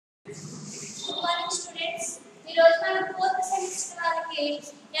Good morning, students. ఈ రోజు మనం 4th సెమిస్టర్ వాళ్ళకి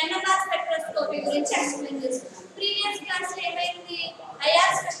NMR స్పెక్ట్రోస్కోపీ గురించి ఎక్స్ప్లెయిన్ చేస్తాం. ప్రీవియస్ క్లాస్ లో ఏమైంది IR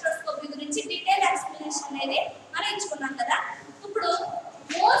స్పెక్ట్రోస్కోపీ గురించి డీటెయిల్ ఎక్స్ప్లెనేషన్ అనేది మనం ఇచ్చుకున్నాం కదా. ఇప్పుడు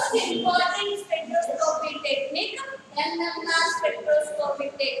most important spectroscopy technique NMR spectroscopy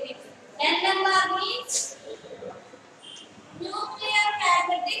technique. NMR means nuclear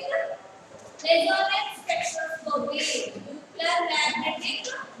magnetic resonance spectroscopy. Nuclear magnetic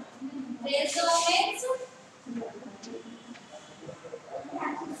resonance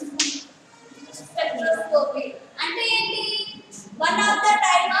spectroscopy అంటే ఏంటి one of the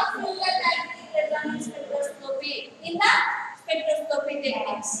type of nuclear magnetic resonance spectroscopy in the spectroscopy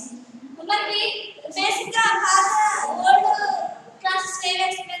techniques. మనకి basic గా old classes ఏవి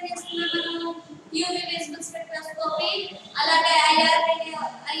explain చేస్తున్నాము UV visible spectroscopy అలాగే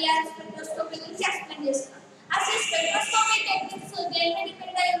IR spectroscopy గురించి explain చేస్తున్నాం. అసలు స్పెక్ట్రోస్కోపీ టెక్నిక్స్ దేని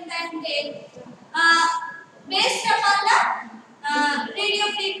డిపెండ్ అయి ఉంటాయంటే based upon the radio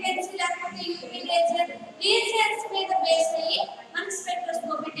frequency లేకపోతే UV రీజియన్స్ మీద బేస్ అయ్యి మన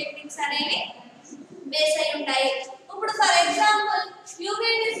స్పెక్ట్రోస్కోపీ టెక్నిక్స్ అనేవి బేస్ అయి ఉంటాయి. ఇప్పుడు ఫర్ ఎగ్జాంపుల్ UV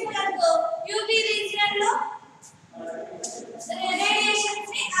విజిబుల్ అనుకో UV రీజియన్ లో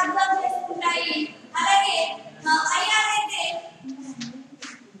రేడియేషన్స్ ని అబ్జర్వ్ చేసుకుంటాయి. అలాగే IR అయితే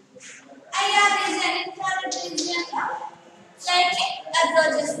IR రీజియన్ ఇన్ఫ్రారెడ్ రీజియన్ లో లైట్ ని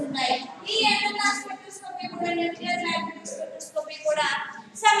అబ్జర్వ్ చేసుకుంటాయి. ఈ NMR స్పెక్ట్రోస్కోపీ కూడా న్యూక్లియర్ మ్యాగ్నెటిక్ స్పెక్ట్రోస్కోపీ కూడా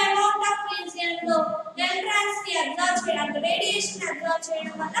సమ్ అమౌంట్ ఆఫ్ రీజియన్ లో ఎంట్రన్స్ ని అబ్జర్వ్ చేయడం రేడియేషన్ అబ్జర్వ్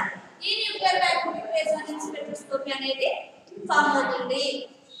చేయడం వల్ల ఈ న్యూక్లియర్ మ్యాగ్నెటిక్ రెసొనెన్స్ స్పెక్ట్రోస్కోపీ అనేది ఫామ్ అవుతుంది.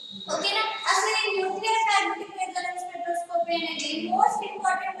 ఓకేనా. అసలు ఈ న్యూక్లియర్ మ్యాగ్నెటిక్ రెసొనెన్స్ స్పెక్ట్రోస్కోపీ అనేది మోస్ట్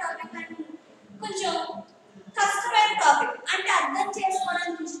ఇంపార్టెంట్ టాపిక్ అండ్ కొంచెం కష్టమైన టాపిక్. అంటే అర్థం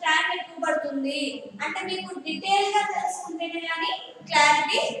చేసుకోవడానికి కొంచెం టైం ఎక్కువ పడుతుంది. అంటే మీకు డీటెయిల్ గా తెలుసుకుంటేనే కానీ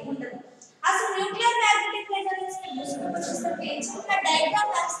క్లారిటీ ఉండదు. అసలు న్యూక్లియర్ మ్యాగ్నెటిక్ రెసొనెన్స్ స్పెక్ట్రోస్కోపీ వచ్చేసరికి చిన్న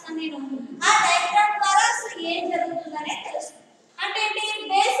డయాగ్రామ్ రాస్తాను నేను. ఆ డయాగ్రామ్ ద్వారా అసలు ఏం జరుగుతుందనే తెలుసు. అంటే ఏంటి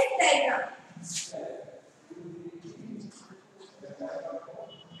బేసిక్ డయాగ్రామ్.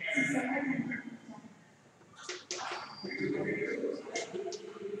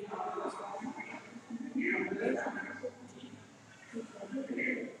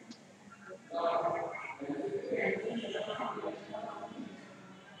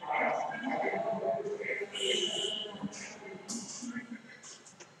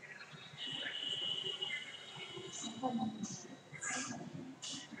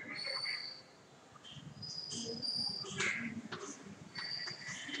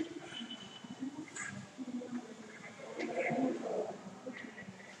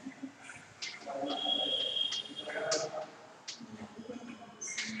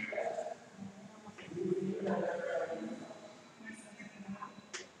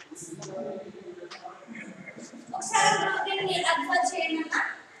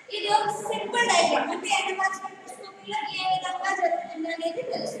 ఇది ఒక సింపుల్ డయాగ్రామ్. అంటే NMR స్పెక్ట్రోస్కోపీలో ఏ విధంగా జరుగుతుంది అనేది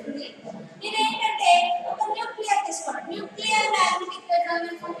తెలుస్తుంది. ఇదేంటంటే ఒక న్యూక్లియర్ తీసుకోండి. న్యూక్లియర్ మ్యాగ్నెటిక్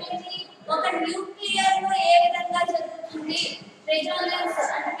రెసొనెన్స్ అనేది ఒక న్యూక్లియర్ లో ఏ విధంగా జరుగుతుంది రెసొనెన్స్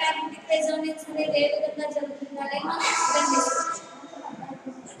అంటే మ్యాగ్నెటిక్ రెసొనెన్స్ అనేది ఏ విధంగా జరుగుతుంది అనేది మనం అర్థం చేసుకోవచ్చు.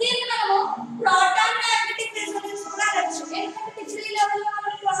 దీన్ని మనము ప్రోటాన్ మ్యాగ్నెటిక్ రెసొనెన్స్ కూడా అనొచ్చు. ఎందుకంటే డిగ్రీ లెవెల్ లో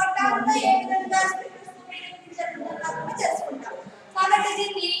మనం ప్రోటాన్ లో ఏ విధంగా స్పెక్ట్రోస్కోపీ జరుగుతుందో తెలుసుకుంటాం. కాబట్టి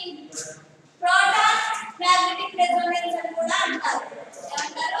దీన్ని ప్రోటాన్ మ్యాగ్నెటిక్ రెసొనెన్స్ అని కూడా అంటారు.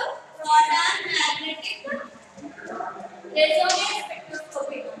 ఏమంటారు? Proton magnetic resonance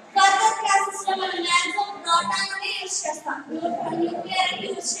spectroscopy. Further classes లో మనం మాక్సిమం ప్రోటాన్ ని యూస్ చేస్తాం. న్యూక్లియర్ ని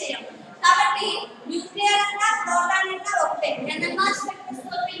యూస్ చేయం. కాబట్టి న్యూక్లియర్ అన్నా ప్రోటాన్ అన్నా ఒకటే. NMR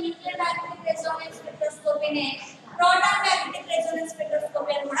spectroscopy nuclear magnetic resonance స్పెక్ట్రోస్కోపీనే proton magnetic resonance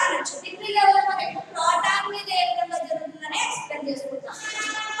spectroscopy అని కూడా అనొచ్చు. డిగ్రీ లెవెల్ లో మనం ప్రోటాన్ మీద ఏ విధంగా జరుగుతుందని ఎక్స్ప్లెయిన్ చేసుకుంటాం.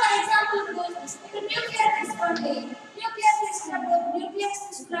 ఫర్ ఎగ్జాంపుల్ ఇప్పుడు న్యూక్లియర్ తీసుకోండి. న్యూక్లియస్ తీసుకున్నప్పుడు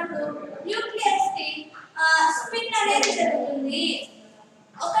న్యూక్లియస్ కి స్పిన్ అనేది జరుగుతుంది.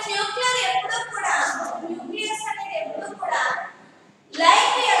 ఒక న్యూక్లియస్ అనేది ఎప్పుడూ కూడా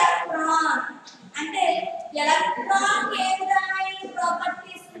లైక్ ఎలక్ట్రాన్ అంటే ఎలక్ట్రాన్ ఏ విధమైన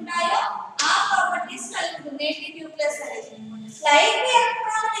ప్రాపర్టీస్ ఉంటాయో ఆ ప్రాపర్టీస్ కలిగి ఉంటుంది న్యూక్లియస్ అనేది. Like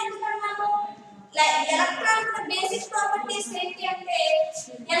electron ఎందుకన్నాము? Electron basic properties ఏంటి అంటే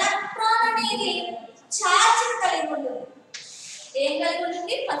ఎలక్ట్రాన్ అనేది ఛార్జ్ కలిగి ఉంటుంది. ఏం కలిగి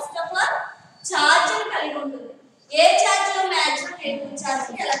ఉంటుంది? ఫస్ట్ ఆఫ్ ఆల్ ఛార్జ్ కలిగి ఉంటుంది. ఏ ఛార్జ్ లో మాక్సిమం ఎక్కువ ఛార్జ్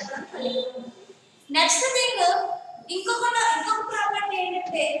ఎలక్ట్రాన్ కలిగి ఉంటుంది. నెక్స్ట్ థింగ్ ఇంకొక ప్రాపర్టీ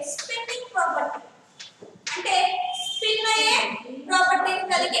ఏంటంటే స్పిన్నింగ్ ప్రాపర్టీ. అంటే స్పిన్ అయ్యే ప్రాపర్టీ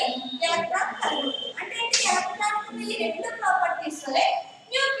కలిగి ఎలక్ట్రాన్ కలిగి ఉంటుంది. అంటే ఎలక్ట్రాన్ ఈ రెండు ప్రాపర్టీస్ వలె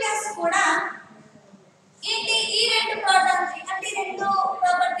న్యూక్లియస్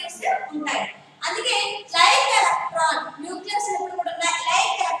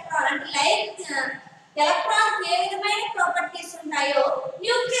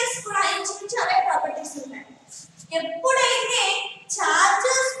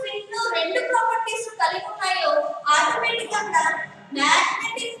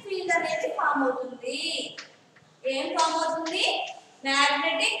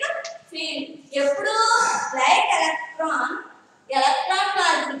మ్యాగ్నెటిక్ ఫీల్డ్. ఎప్పుడు లైక్ ఎలక్ట్రాన్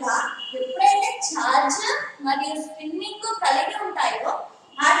మాదిరిగా ఎప్పుడైతే ఛార్జ్ మరియు స్పిన్నింగ్ కలిగి ఉంటాయో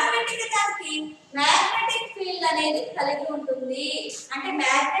ఆటోమేటిక్ గా దానికి మ్యాగ్నెటిక్ ఫీల్డ్ అనేది కలిగి ఉంటుంది. అంటే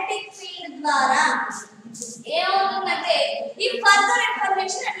మ్యాగ్నెటిక్ ఫీల్డ్ ద్వారా ఏమవుతుందంటే ఈ ఫర్దర్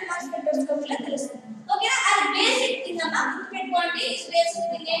ఇన్ఫర్మేషన్ NMR స్పెక్ట్రోస్కోపీలో తెలుస్తుంది. ఓకేనా? అది బేసిక్ థింగ్ అమ్మా, గుర్తుపెట్టుకోండి.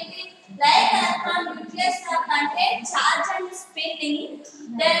 బేసిక్ థింగ్ ఏంటి? Like electron nucleus have contain charge and spinning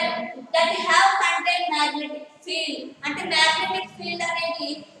that have contain magnetic field. అంటే మ్యాగ్నెటిక్ ఫీల్డ్ అనేది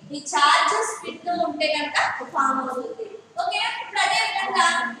ఈ చార్జ్ స్పిన్ ఉంటే కనుక ఫామ్ అవుతుంది. ఓకేనా? ఇప్పుడు అదే విధంగా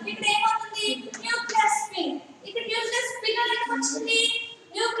ఇక్కడ ఏమవుతుంది? Nucleus spin. ఇక్కడ న్యూక్లియస్ స్పిన్ అనేది వచ్చింది.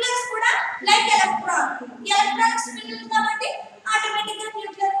 న్యూక్లియస్ కూడా లైక్ ఎలక్ట్రాన్ స్పిన్ ఉంది కాబట్టి ఆటోమేటిక్ గా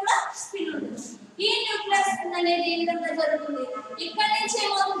న్యూక్లియస్ కూడా స్పిన్ ఉంటుంది. ఈ న్యూక్లియస్ స్పిన్ అనేది ఏ విధంగా జరుగుతుంది? ఇక్కడ నుంచి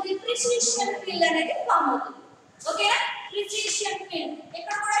ఏమవుతుంది? ప్రిసిషన్ ఫీల్డ్ అనేది ఫామ్ అవుతుంది. ఓకేనా? ప్రిసిషన్ ఫీల్డ్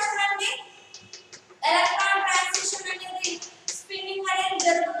ఇక్కడ కూడా చూడండి, ఎలక్ట్రాన్ ట్రాన్సిషన్ అనేది స్పిన్నింగ్ అనేది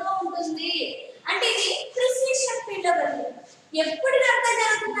జరుగుతూ ఉంటుంది. అంటే ఇది ప్రిసిషన్ ఫీల్డ్ లో జరుగుతుంది. ఎప్పుడు కనుక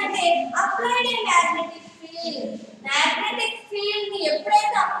జరుగుతుందంటే applied magnetic field. Magnetic field ని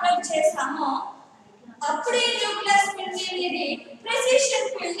ఎప్పుడైతే అప్లై చేస్తామో అప్పుడు ఈ న్యూక్లియస్ స్పిన్ అనేది ప్రిసిషన్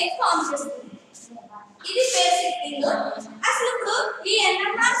ఫీల్డ్ ని ఫామ్ చేస్తుంది. ఇది బేసిక్ థింగ్. అసలు ఇప్పుడు ఈ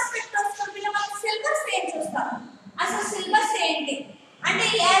NMR స్పెక్ట్రోస్కోపీలో మనం సిలబస్ ఏం చూస్తాం? అసలు సిలబస్ ఏంటి అంటే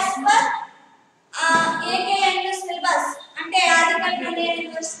యాస్ పర్ AKNU సిలబస్ అంటే ఆదికల్పన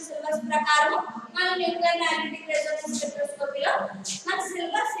యూనివర్సిటీ సిలబస్ ప్రకారం మన న్యూక్లియర్ మ్యాగ్నెటిక్ రెజొనెన్స్ స్పెక్ట్రోస్కోపీలో మన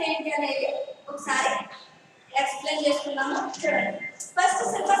సిలబస్ ఏంటి అనేది ఒకసారి ఎక్స్ప్లెయిన్ చేసుకుందాము. చూడండి, ఫస్ట్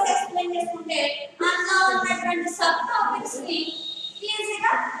సిలబస్ ఎక్స్ప్లెయిన్ చేసుకుంటే అందులో ఉన్నటువంటి సబ్ టాపిక్స్ ని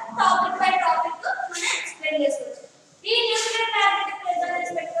ఈజీగా టాపిక్ బై టాపిక్ మనం ఎక్స్ప్లెయిన్ చేసుకోవచ్చు. ఈ న్యూక్లియర్ మ్యాగ్నెటిక్ రెజొనెన్స్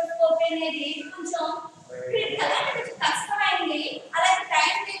స్పెక్ట్రోస్కోపీ అనేది కొంచెం క్రిటికల్ అంటే కొంచెం కష్టమైంది. అలాగే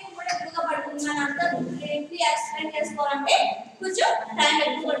టైం టేకింగ్ కూడా ఎక్కువగా పడుతుంది. మనం అంతా ఏంటి ఎక్స్ప్లెయిన్ చేసుకోవాలంటే కొంచెం టైం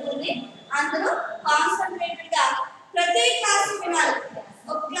ఎక్కువ పడుతుంది. అందరూ కాన్సంట్రేటెడ్ గా ప్రతి క్లాస్ వినాలి.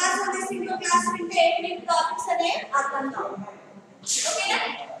 ఒక క్లాస్ వదిలేసి ఇంకో క్లాస్ వింటే మీకు టాపిక్స్ అనేవి అర్థం కావు. ఓకేనా?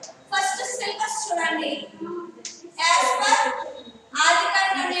 ఫస్ట్ సిలబస్ చూడండి. యాజ్ పర్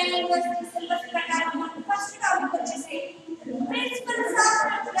ఆదికల్పన యూనివర్సిటీ సిలబస్ ప్రకారం మన ఫస్ట్ టాపిక్ వచ్చేసి principles of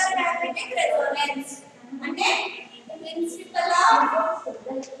nuclear magnetic resonance. అంటే principal of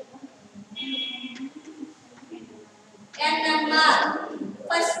NMR.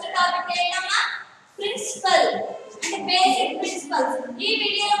 First topic ఏంటమ్మా? ప్రిన్సిపల్ అంటే బేసిక్ ప్రిన్సిపల్స్. ఈ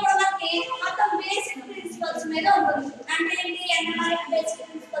వీడియోలో కూడా మనకి మొత్తం బేసిక్ ప్రిన్సిపల్స్ మీద ఉంటుంది. అంటే ఏంటి? NMR బేసిక్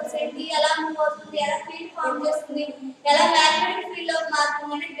ప్రిన్సిపల్స్ ఏంటి, ఎలా మూవ్ అవుతుంది, ఎలా ఫీల్డ్ ఫామ్ చేస్తుంది, ఎలా మ్యాగ్నెటిక్ ఫీల్డ్ లో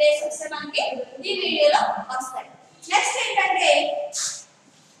మారుతుంది అనే బేసిక్స్ మనకి ఈ వీడియోలో వస్తాయి. నెక్స్ట్ ఏంటంటే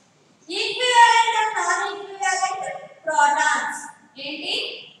equivalent and non equivalent protons. ఏంటి?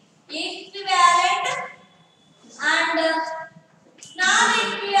 Equivalent and non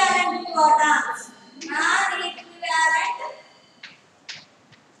equivalent protons. Non equivalent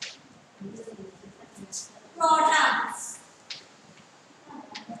protons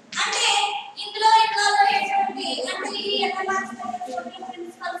అంటే ఇందులో ఇన్వాల్వ్ అయ్యేటువంటి అంటే ఈ NMR స్పెక్ట్రోస్కోపీ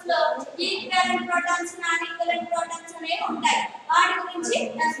ప్రిన్సిపల్స్ లో equivalent protons, non equivalent protons అనేవి ఉంటాయి. వాటి గురించి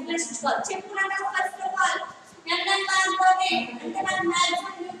explain చెప్పుకున్నాక first of all NMR తోనే అంటే మనం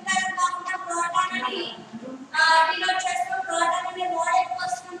మాక్సిమం న్యూక్లియర్ కాకుండా ప్రోటాన్ అని డినోట్ చేస్తాం. ప్రోటాన్ అనే వర్డ్ ఎక్కువ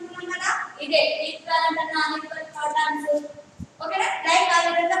వస్తుంటున్నాం కదా, ఇదే equivalent and non equivalent protons. ఓకేనా? లైక్ ఆ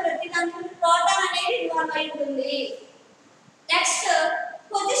విధంగా ప్రతి దాంట్లో ప్రోటాన్ అనేది ఇన్వాల్వ్ అయి ఉంటుంది. Next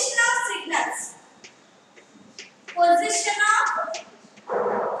position of signals. Position of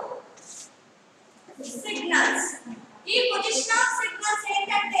signals. ఈ పొజిషన్ ఆఫ్ సిగ్నల్స్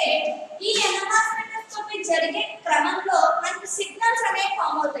ఏంటంటే ఈ NMR స్పెక్ట్రోస్కోపీ జరిగే క్రమంలో మనకి సిగ్నల్స్ అనేవి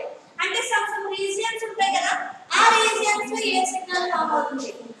ఫామ్ అవుతాయి. అంటే సమ్ రీజియన్స్ ఉంటాయి కదా, ఆ రీజియన్స్ లో ఏ సిగ్నల్ ఫామ్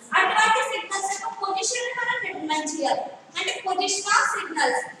అవుతుంది అటువంటి సిగ్నల్స్ యొక్క పొజిషన్ మనం డిటర్మైన్ చేయాలి. అంటే పొజిషన్ ఆఫ్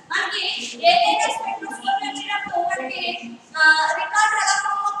సిగ్నల్స్ మనకి ఏదైనా స్పెక్ట్రోస్కోపీ వచ్చినప్పుడు మనకి రికార్డ్ ఎలా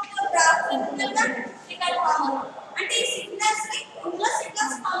ఫామ్ అవుతుందో గ్రాఫికల్ గా రికార్డ్ ఫామ్ అవుతుంది. అంటే ఈ సిగ్నల్స్ ని ఇందులో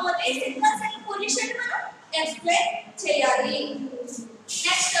సిగ్నల్స్ ఫామ్ అవుతాయి. ఈ సిగ్నల్స్ యొక్క పొజిషన్ మనం ఎక్స్ప్లెయిన్ చేయాలి.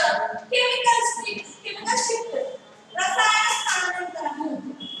 నెక్స్ట్ కెమికల్ షిఫ్ట్ రసాయన స్థానాంతరము.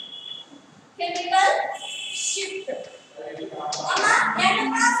 కెమికల్ షిఫ్ట్ అమ్మా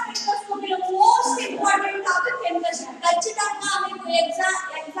NMR స్పెక్ట్రోస్కోపీలో most important topic chemical shift. ఖచ్చితంగా మీకు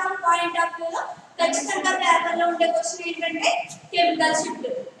ఎగ్జామ్ పాయింట్ ఆఫ్ వ్యూలో ఖచ్చితంగా పేపర్ లో ఉండే క్వశ్చన్ ఏంటంటే chemical shift.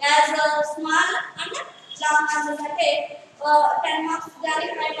 As small and long answers అంటే 10 మార్క్స్ కానీ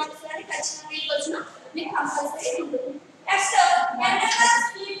 5 మార్క్స్ కానీ ఖచ్చితంగా ఈ క్వశ్చన్ మీకు కంపల్సరీ ఉంటుంది. Next NMR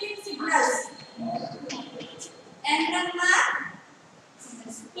splitting signals. NMR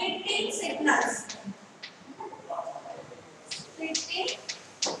splitting signals. Splitting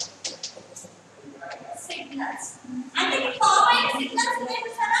signals. అంటే ఈ ఫామ్ అయిన సిగ్నల్స్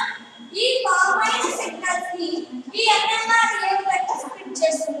ఏంటి సార్? ఈ ఫామ్ అయిన సిగ్నల్స్ ని ఈ ఎన్ఎంఆర్ ఏ విధంగా స్ప్లిట్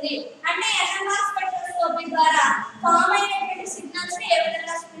చేస్తుంది అంటే ఎన్ఎంఆర్ స్పెక్ట్రోస్కోపీ ద్వారా ఫామ్ అయినటువంటి సిగ్నల్స్ ని ఏ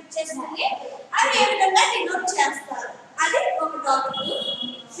విధంగా స్ప్లిట్ చేస్తుంది అది ఏ విధంగా డినోట్ చేస్తారు అది ఒక టాపిక్.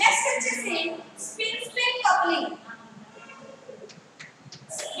 నెక్స్ట్ వచ్చేసి spin spin coupling.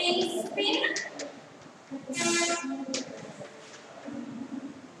 Spin spin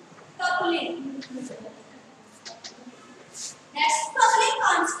coupling. Next, coupling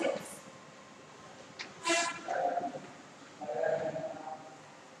constants.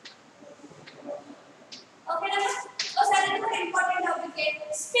 Okay, now, this is important topic.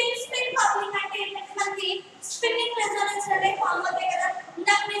 Spin spin coupling అంటే ఏంటంటే మనకి స్పిన్నింగ్ రెసోనెన్స్ అనే ఫామ్ అవుతాయి కదా.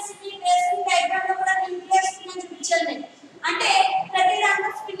 ఇందాక నేను స్పిన్నింగ్ రేసింగ్ డయాగ్రామ్ లో కూడా న్యూక్లియర్ స్పిన్ అని చూపించాను. అంటే ప్రతి దాంట్లో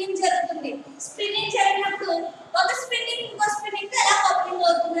స్పిన్నింగ్ జరుగుతుంది. స్పిన్నింగ్ జరిగినప్పుడు ఒక స్పిన్నింగ్ ఇంకో స్పిన్నింగ్ ఎలా కప్లింగ్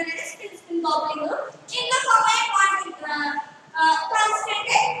అవుతుంది అనేది స్పిన్ స్పిన్ కప్లింగ్. ఇంకా సమయ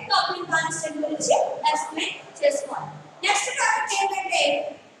కాన్స్టెంట్ కప్లింగ్ కాన్స్టెంట్ గురించి ఎక్స్ప్లెయిన్ చేసుకోవాలి. నెక్స్ట్ టాపిక్ ఏంటంటే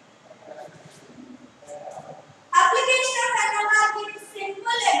application of NMR with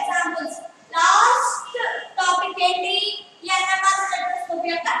simple examples. Last topic ఏంటి? NMR spectroscopy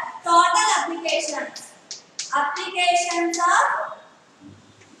యొక్క total applications. Applications of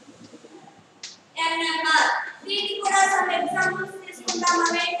NMR. దీనికి కూడా some examples తీసుకుంటాం.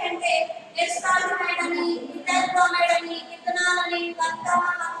 అవి ఏంటంటే ఎస్టాల్డిమైడ్ అని, ఇథైల్ బ్రోమైడ్ అని, ఇథనాల్ అని,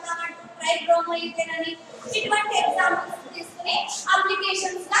 కంటామా ట్రైబ్రోమోయిథేన్ అని ఇటువంటి ఎగ్జాంపుల్స్ తీసుకుని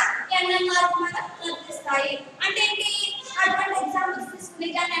అప్లికేషన్స్ గా NMR మనం చూపిస్తాయి. అంటే ఏంటి? అటువంటి ఎగ్జాంపుల్స్ తీసుకుని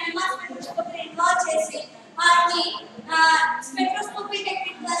దాన్ని NMR స్పెక్ట్రోస్కోపీ ఇన్వాల్వ్ చేసి వాటిని స్పెక్ట్రోస్కోపీ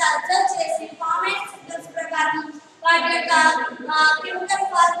టెక్నిక్ ద్వారా అబ్జర్వ్ చేసి ఫామ్ అయిన సిగ్నల్స్ ప్రకారం వాటి యొక్క కెమికల్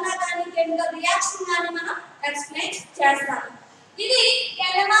ఫార్ములా కానీ కెమికల్ రియాక్షన్ కానీ మనం ఎక్స్ప్లెయిన్ చేస్తాం. ఇది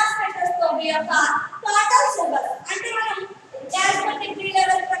NMR స్పెక్ట్రోస్కోపీ యొక్క టోటల్ సిలబస్. అంటే మనం గ్యాస్ డిగ్రీ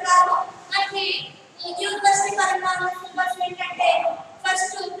లెవెల్ ప్రకారం మనకి యూనివర్సిటీ పరంగా సిలబస్ ఏంటంటే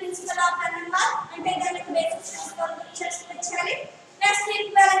ఫస్ట్ ప్రిన్సిపల్ ఆఫ్ NMR అంటే దానికి బేసిక్స్ చేయాలి. Next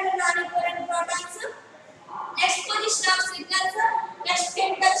equivalent and non equivalent protons, next position of signals, next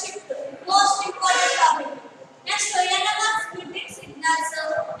chemical shift most important topic. Next NMR splitting signals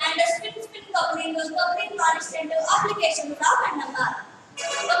and spin spin coupling coupling constant applications of NMR.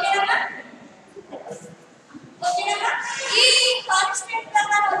 ఓకేనా? ఓకేనా? ఈ constant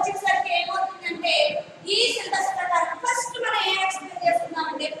ప్రకారం వచ్చేసరికి ఏమవుతుందంటే ఈ syllabus ప్రకారం first మనం ఏం ఎక్స్ప్లెయిన్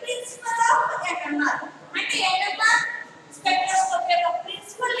చేస్తున్నామంటే ప్రిన్సిపల్ ఆఫ్ NMR అంటే NMR స్పెక్ట్రోస్కోపీ యొక్క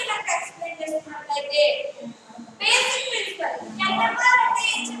ప్రిన్సిపల్ ని కనుక ఎక్స్ప్లెయిన్ చేస్తున్నట్లయితే బేసిక్ ప్రిన్సిపల్ NMR అంటే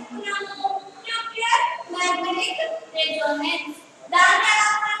ఏం చెప్పుకున్నాము? Nuclear magnetic resonance. దాన్ని ఎలా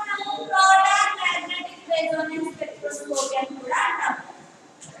అంటాము? ప్రోటాన్ మ్యాగ్నెటిక్ రెసోనెన్స్ స్పెక్ట్రోస్కోపీ అని కూడా అంటాము.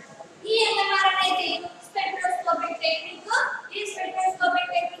 ఈ NMR అనేది స్పెక్ట్రోస్కోపిక్ టెక్నిక్. ఈ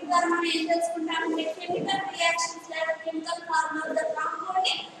స్పెక్ట్రోస్కోపిక్ టెక్నిక్ ద్వారా మనం ఏం తెలుసుకుంటామంటే కెమికల్ రియాక్షన్స్ లేదా chemical formula of the compound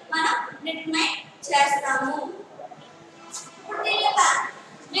ని మనం డిటర్మైన్ చేస్తాము. ఇప్పుడు దీని యొక్క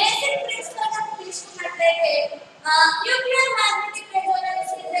బేసిక్ ప్రిన్సిపల్ గా తీసుకున్నట్లయితే nuclear magnetic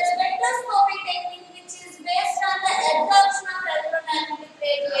resonance is a spectroscopic technique which is based on the absorption of electromagnetic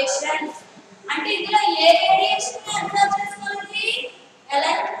radiation. అంటే ఇందులో ఏ రేడియేషన్ ని అబ్జర్వ్ చేసుకోవాలి?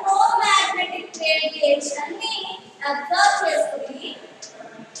 ఎలక్ట్రోమాగ్నెటిక్ రేడియేషన్ ని అబ్జర్వ్ చేసుకుని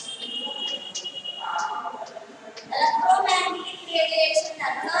ఎలక్ట్రోమాగ్నెటిక్ రేడియేషన్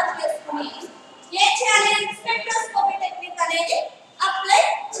అబ్జర్వ్ చేసుకుని ఏం చేయాలి? స్పెక్ట్రోస్కోపీ టెక్నిక్ అనేది అప్లై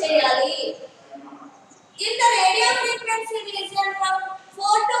చేయాలి. In the radio frequency region from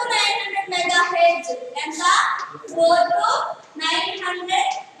 4 to 900 megahertz ఎంత 4 to 900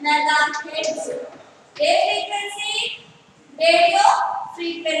 megahertz A frequency? Radio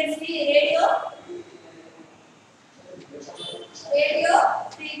frequency. Radio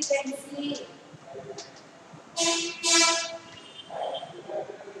frequency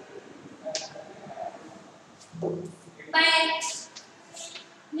by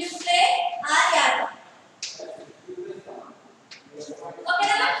nuclei or atom.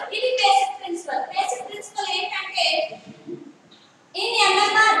 ఓకేనా? ఇది బేసిక్ ప్రిన్సిపల్. బేసిక్ ప్రిన్సిపల్ ఏంటంటే in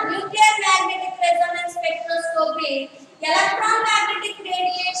NMR nuclear magnetic resonance spectroscopy electromagnetic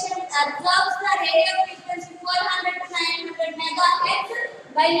radiation absorbs the radio frequency 400 to 900 megahertz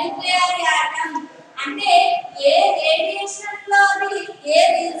by nuclear atom. అంటే ఏ radiation లో ఏ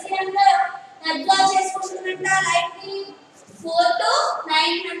region లో observe చేసుకుంటుందంట light ని 4 to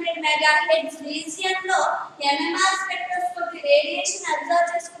 900 megahertz region లో NMR spectroscopy radiation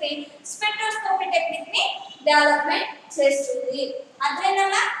observe చేసుకుని spectroscopy technique ని development చేస్తుంది. అదేనా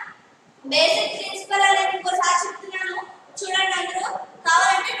basic principle అనేది ఇంకోసారి చెప్తున్నాను చూడండి అందరూ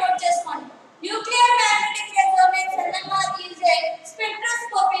కావాలంటే నోట్ చేసుకోండి. Nuclear magnetic Resonance NMR is a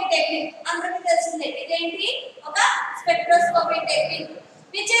spectroscopy technique. అందరికీ తెలిసిందే ఇదేంటి ఒక spectroscopy technique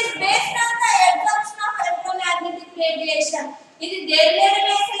which is based on the absorption of electromagnetic radiation. ఇది దేని మీద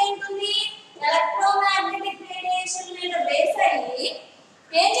బేస్ అయి ఉంటుంది? ఎలక్ట్రోమాగ్నెటిక్ రేడియేషన్ మీద బేస్ అయ్యి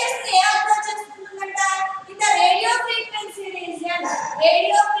ఏం చేస్తుంది? ఏ అప్రోచ్ చేస్తుందంట? In the radio frequency region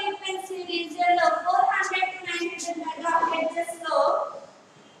లో 400 to 900 మెగాహెర్ట్జ్ లో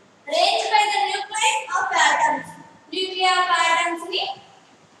range by the nuclei of atoms. Nuclei of atoms ని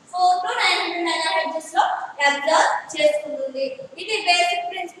 4 to 900 మెగాహెర్ట్జ్ లో అబ్జర్వ్ చేసుకుంటుంది. ఇది basic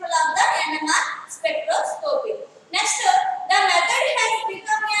principle of the NMR spectroscopy. Next the method has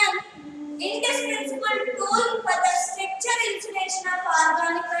become an indispensable tool for the structure insulation of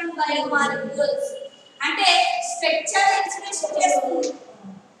organic and biomolecules. అంటే structure insulation చేస్తుంది.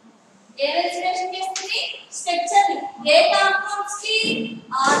 ఏ insulation చేస్తుంది? Structure ని. ఏ compounds కి?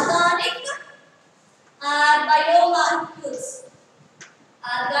 Organic are biomolecules.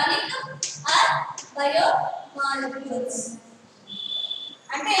 Organic are biomolecules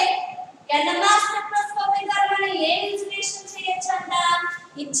అంటే NMR spectroscopy ద్వారా మనం ఏ insulation చేయొచ్చంట?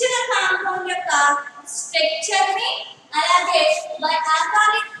 ఇచ్చిన compound యొక్క స్ట్రక్చర్ ని అలాగే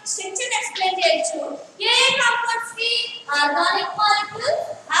ఆర్గానిక్ స్ట్రక్చర్ ఎక్స్ప్లెయిన్ చేయొచ్చు. ఏ కాంపౌండ్స్ కి? Organic molecules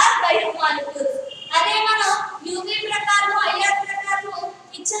are biomolecules. అదే మనం యూవీ ప్రకారం ఐఆర్ ప్రకారం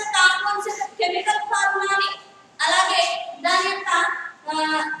ఇచ్చిన కాంపౌండ్స్ యొక్క కెమికల్ ఫార్ములాని అలాగే దాని యొక్క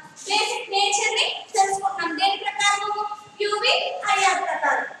బేసిక్ నేచర్ ని తెలుసుకుంటాం. దేని ప్రకారం? యూవీ ఐఆర్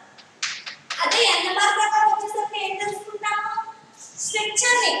ప్రకారం. అదే NMR ప్రకారం వచ్చేసరికి ఏం తెలుసుకుంటాము?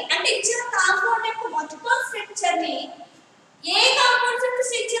 స్ట్రక్చర్ ని అంటే ఇచ్చిన కాంపౌండ్ యొక్క మొత్తం స్ట్రక్చర్ ని ఏ కాంపౌండ్స్ యొక్క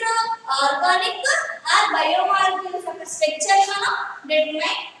స్ట్రక్చర్? ఆర్గానిక్ ఆర్ బయోమాలిక్యూల్స్ యొక్క స్ట్రక్చర్ మనం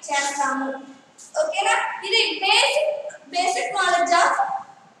డిటర్మైన్ చేస్తాము. ఓకేనా? ఇది basic knowledge of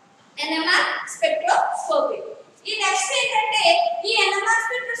NMR spectroscopy. ఈ నెక్స్ట్ ఏంటంటే ఈ NMR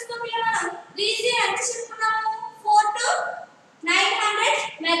స్పెక్ట్రోస్కోపీలో మనం రీజియన్ ఎంత చెప్పుకున్నాము? 4 to 900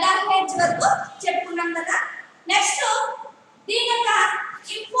 మెగాహెర్ట్జ్ వరకు చెప్పుకున్నాం కదా. నెక్స్ట్ దీని యొక్క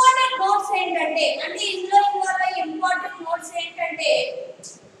ఇంపార్టెంట్ నోట్స్ ఏంటంటే అంటే ఇందులో ఇన్వాల్వ్ అయ్యే ఇంపార్టెంట్ నోట్స్ ఏంటంటే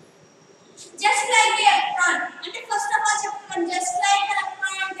జస్ట్ లైక్ ఎలక్ట్రాన్ అంటే ఫస్ట్ ఆఫ్ ఆల్ చెప్పుకున్నాం. జస్ట్ లైక్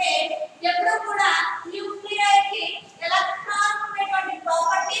ఎలక్ట్రాన్ అంటే ఎప్పుడూ కూడా న్యూక్లియై కి ఎలక్ట్రాన్ ఉండేటువంటి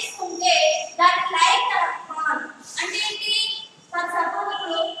ప్రాపర్టీస్ ఉంటే దట్ లైక్ ఎలక్ట్రాన్ అంటే ఏంటి? ఫర్ సపోజ్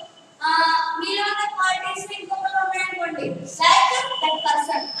ఇప్పుడు మీలో ఉన్న క్వాలిటీస్ ఇంకొకరు ఉన్నాయనుకోండి లైక్ దట్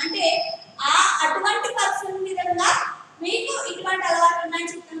పర్సన్ అంటే అటువంటి పర్సన్ విధంగా మీకు ఇటువంటి అలవాటు ఉన్నాయని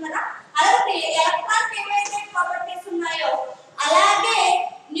చెప్తాం కదా. అలాగే ఎలక్ట్రాన్ ఏవైతే ప్రాపర్టీస్ ఉన్నాయో అలాగే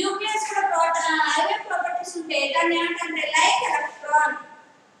న్యూక్లియస్ కూడా అవే ప్రాపర్టీస్ ఉంటాయి. దాన్ని ఏమంటారంటే like electron.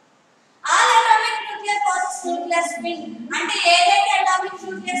 All atomic nuclear process nuclear spin అంటే ఏదైతే అటామిక్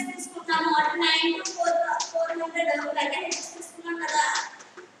న్యూక్లియస్ తీసుకుంటామో అటు 9 to 400 మెగాహెర్ట్జ్ తీసుకున్నాం కదా.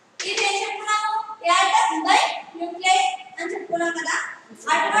 ఇది ఏం చెప్పుకున్నాము? యాటమ్ బై న్యూక్లియై అని చెప్పుకున్నాం కదా.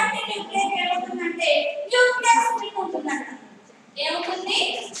 అటువంటి న్యూక్లియై ఏమవుతుందంటే న్యూక్లియర్ స్పిన్ ఉంటుందంట. ఏమవుతుంది?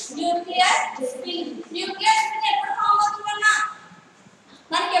 Nuclear spin. న్యూక్లియర్ స్పిన్ ఎప్పుడు ఫామ్ అవుతుందన్నా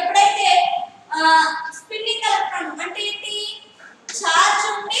మనకి ఎప్పుడైతే స్పిన్నింగ్ ఎలక్ట్రాన్ అంటే ఏంటి? చార్జ్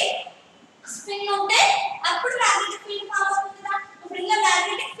ఉండి స్పిన్ ఉంటే అప్పుడు మ్యాగ్నెటిక్ ఫీల్డ్ ఫామ్ అవుతుంది కదా. ఇప్పుడు ఇంకా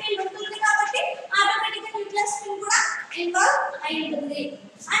మ్యాగ్నెటిక్ ఫీల్డ్ ఉంటుంది కాబట్టి ఆటోమేటిక్ గా న్యూక్లియర్ స్పిన్ కూడా ఇన్వాల్వ్ అయి ఉంటుంది.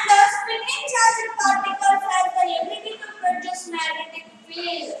 And spinning charge particles have the ability to produce magnetic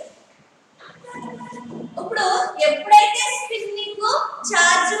field. ఇప్పుడు ఎప్పుడైతే స్పిన్నింగ్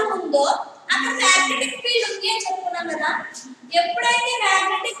చార్జ్ ఉందో అక్కడ మ్యాగ్నెటిక్ ఫీల్డ్ ఉంది అని చెప్పుకున్నాం కదా. ఎప్పుడైతే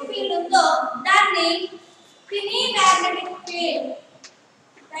మ్యాగ్నెటిక్ ఫీల్డ్ ఉందో దాన్ని స్పిన్నీ మ్యాగ్నెటిక్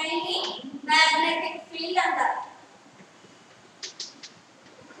ఫీల్డ్ అంటారు.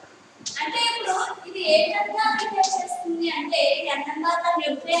 అంటే ఇప్పుడు ఇది ఏ విధంగా బిహేవ్ చేస్తుంది అంటే NMR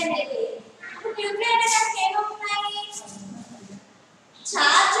న్యూక్లియై అనేది ఇప్పుడు న్యూక్లియై అంటే దానికి ఏమవుతున్నాయి?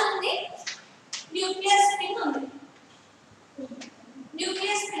 చార్జ్ ఉంది, న్యూక్లియర్ స్పిన్ ఉంది.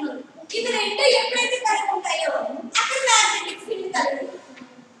 ఇది రెండు ఎప్పుడైతే కలిగి ఉంటాయో అక్కడ మ్యాగ్నెటిక్ ఫీల్డ్ కలిగి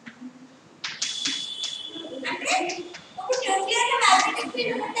అంటే ఇప్పుడు న్యూక్లియర్ లో మ్యాగ్నెటిక్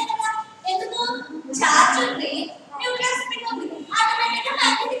ఫీల్డ్ ఉంటాయి కదా. ఎందుకు? చార్జ్ ఉంది, న్యూక్లియర్ స్పిన్ ఉంది, ఆటోమేటిక్ గా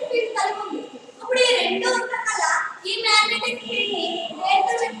మ్యాగ్నెటిక్ ఫీల్డ్ కలిగి ఉంది. ఇప్పుడు ఈ రెండు ఉండడం వల్ల ఈ మ్యాగ్నెటిక్ ఫీల్డ్ ని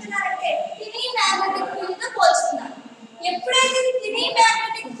ఏంటో చెప్తున్నారంటే తిని మ్యాగ్నెటిక్ ఫీల్డ్ తో పోల్చుతున్నారు. ఎప్పుడైతే తిని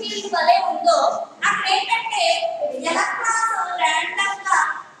మ్యాగ్నెటిక్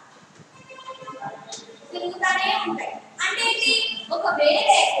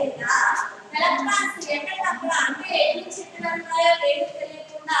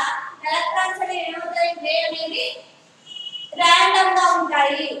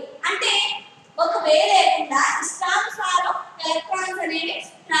ఉంటాయి. అంటే ఒక వే లేకుండా ఇష్టానుసారం ఎలక్ట్రాన్స్ అనేవి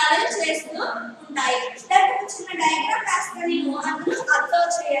ట్రావెల్ చేస్తూ ఉంటాయి. దానికి చిన్న డయాగ్రామ్ రాస్తాను నేను, అందులో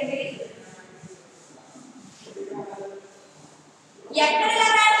అబ్జర్వ్ చేయండి. ఎక్కడ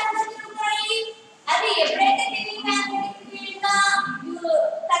ర్యాండమ్గా తిరుగుతాయి? అది ఎప్పుడైతే తిరిగి మ్యాగ్నెటిక్ ఫీల్డ్ గా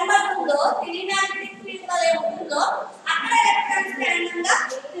కన్వర్ట్ తిరిగి మ్యాగ్నెటిక్ ఫీల్డ్ వలె ఉంటుందో అక్కడ ఎలక్ట్రాన్స్ ర్యాండమ్గా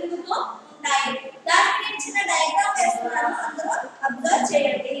తిరుగుతూ ఉంటాయి. దానికి నేను చిన్న డయాగ్రామ్ వేస్తున్నాను, అందులో అబ్జర్వ్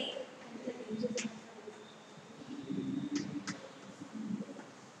చేయండి.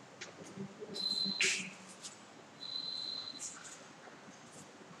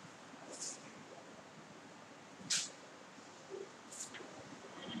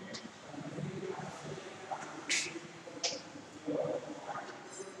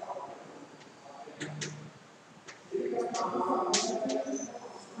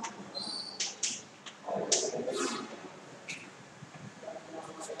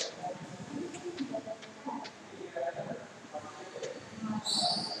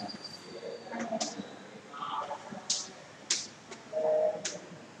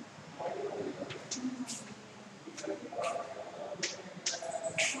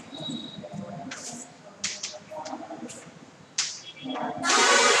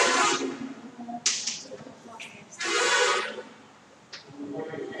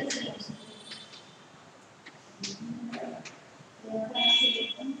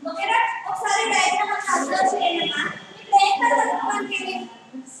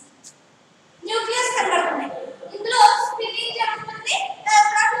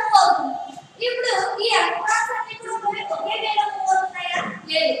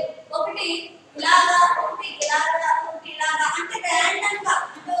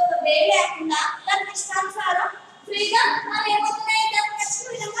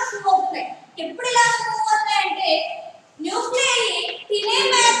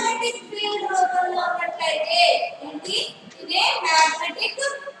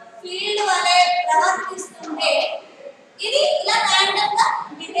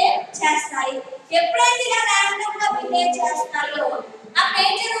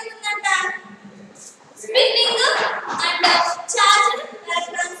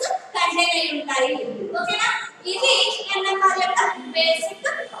 ఇది NMR యొక్క బేసిక్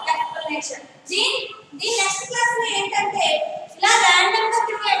ఎక్స్ప్లనేషన్. దీని నెక్స్ట్ క్లాస్ లో ఏంటంటే ఇలా రాండమ్ గా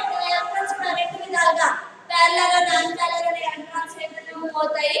తిరిగే ఎలక్ట్రాన్స్ రెండు విధాలుగా ప్యారలల్ గా నాన్ ప్యారలల్ గా ఎలక్ట్రాన్స్ ఏదైనా మూవ్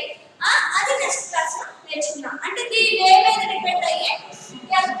అవుతాయి. అది నెక్స్ట్ క్లాస్ లో నేర్చుకుందాం. అంటే దీని వే మీద డిపెండ్ అయ్యే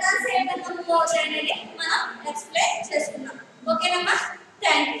ఎలక్ట్రాన్స్ ఏదైనా మూవ్ అవుతాయి అనేది